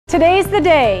Today's the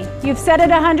day. You've said it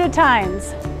 100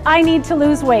 times. I need to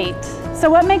lose weight. So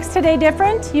what makes today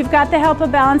different? You've got the help of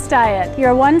Balanced Diet. You're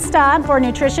a one-stop for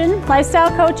nutrition, lifestyle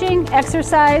coaching,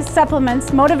 exercise,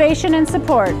 supplements, motivation, and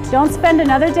support. Don't spend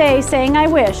another day saying I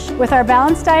wish. With our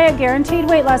Balanced Diet Guaranteed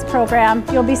Weight Loss Program,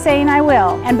 you'll be saying I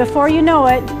will. And before you know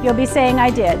it, you'll be saying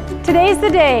I did. Today's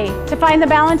the day to find the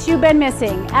balance you've been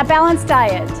missing at Balanced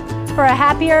Diet. For a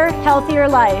happier, healthier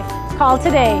life, call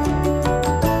today.